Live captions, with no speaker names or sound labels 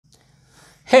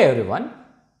Hey everyone,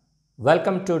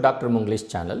 welcome to Dr. Mungli's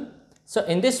channel. So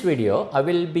in this video, I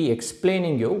will be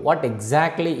explaining you what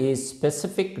exactly is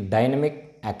specific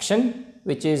dynamic action,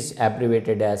 which is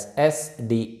abbreviated as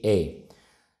SDA.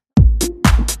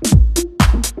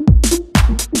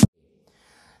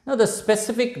 Now the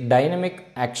specific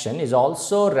dynamic action is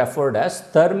also referred as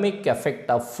thermic effect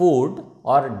of food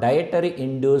or dietary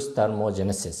induced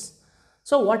thermogenesis.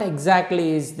 So what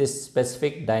exactly is this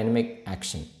specific dynamic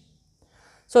action?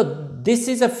 So this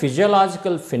is a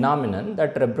physiological phenomenon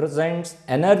that represents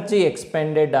energy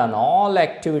expended on all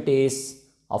activities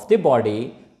of the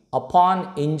body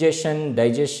upon ingestion,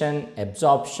 digestion,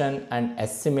 absorption and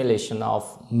assimilation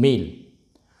of meal.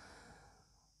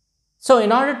 So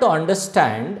in order to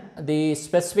understand the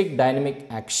specific dynamic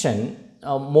action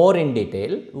more in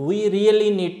detail, we really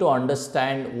need to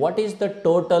understand what is the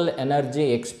total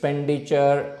energy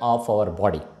expenditure of our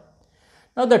body.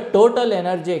 Now the total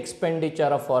energy expenditure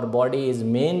of our body is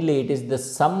mainly it is the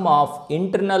sum of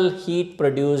internal heat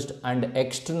produced and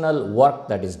external work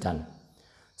that is done.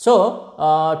 So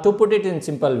to put it in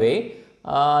simple way,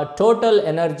 total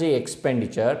energy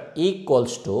expenditure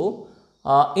equals to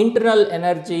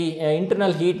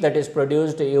internal heat that is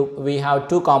produced. We have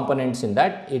two components in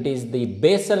that. It is the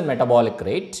basal metabolic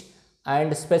rate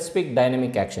and specific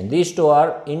dynamic action. These two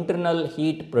are internal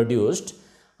heat produced.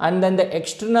 And then the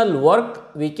external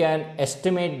work, we can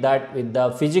estimate that with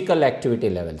the physical activity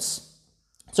levels.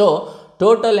 So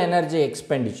total energy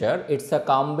expenditure, it's a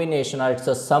combination or it's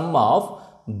a sum of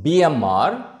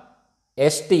BMR,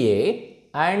 SDA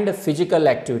and physical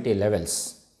activity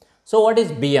levels. So what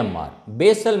is BMR?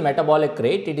 Basal metabolic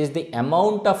rate, it is the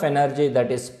amount of energy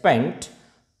that is spent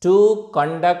to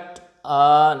conduct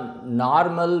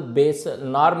normal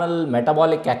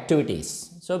metabolic activities.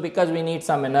 So because we need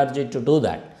some energy to do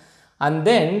that. And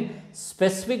then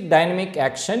specific dynamic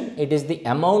action, it is the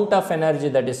amount of energy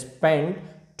that is spent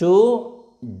to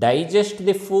digest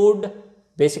the food,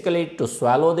 basically to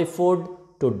swallow the food,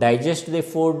 to digest the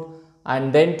food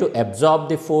and then to absorb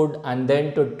the food and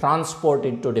then to transport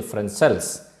it to different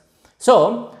cells.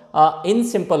 So in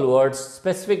simple words,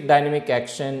 specific dynamic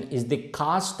action is the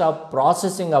cost of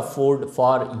processing of food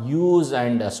for use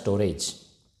and storage.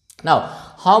 Now,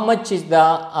 how much is the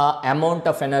amount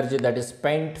of energy that is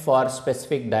spent for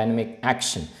specific dynamic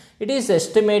action? It is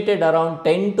estimated around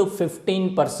 10 to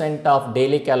 15% of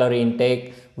daily calorie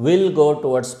intake will go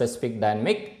towards specific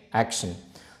dynamic action.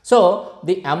 So,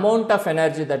 the amount of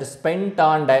energy that is spent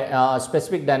on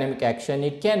specific dynamic action,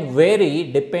 it can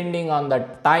vary depending on the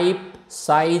type,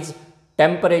 size,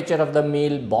 temperature of the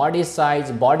meal, body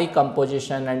size, body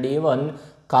composition and even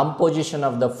composition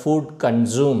of the food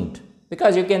consumed.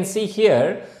 Because you can see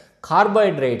here,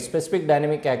 carbohydrate, specific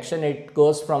dynamic action, it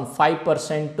goes from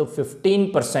 5% to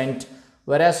 15%,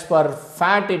 whereas for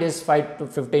fat it is 5 to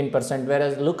 15%,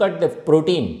 whereas look at the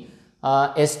protein,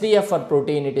 SDF for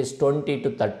protein, it is 20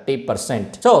 to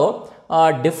 30%. So,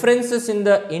 differences in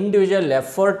the individual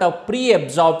effort of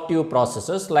pre-absorptive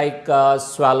processes like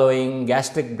swallowing,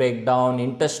 gastric breakdown,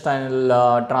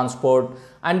 intestinal transport,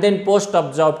 and then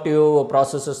post-absorptive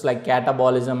processes like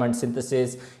catabolism and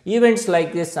synthesis. Events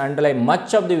like this underlie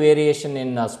much of the variation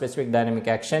in specific dynamic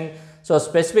action. So,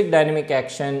 specific dynamic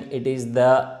action, it is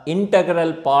the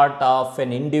integral part of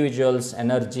an individual's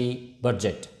energy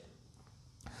budget.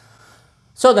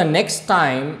 So, the next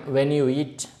time when you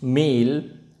eat meal,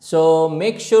 so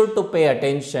make sure to pay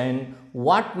attention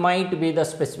what might be the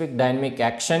specific dynamic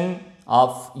action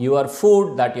of your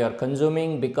food that you are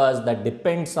consuming, because that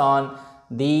depends on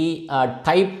the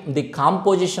the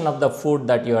composition of the food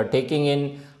that you are taking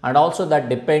in, and also that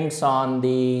depends on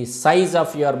the size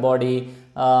of your body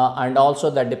and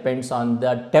also that depends on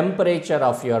the temperature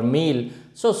of your meal.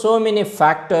 So many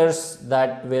factors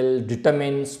that will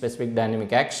determine specific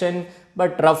dynamic action,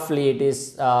 but roughly it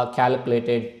is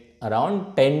calculated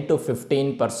around 10 to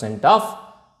 15%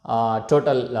 of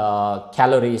total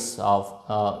calories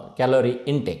of calorie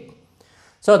intake.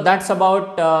 So that's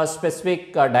about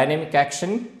specific dynamic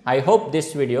action. I hope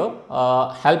this video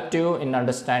helped you in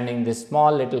understanding this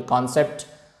small little concept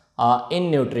in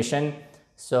nutrition,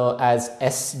 so as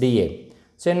SDA.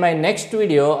 So in my next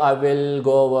video, I will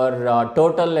go over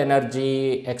total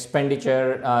energy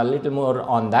expenditure, a little more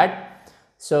on that.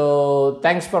 So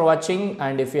thanks for watching,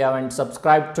 and if you haven't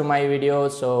subscribed to my video,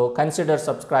 so consider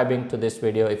subscribing to this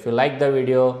video. If you like the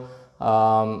video,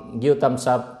 give thumbs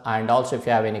up, and also if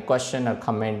you have any question or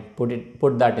comment,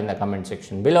 put that in the comment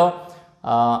section below.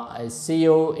 I see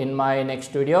you in my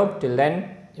next video. Till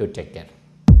then, you take care.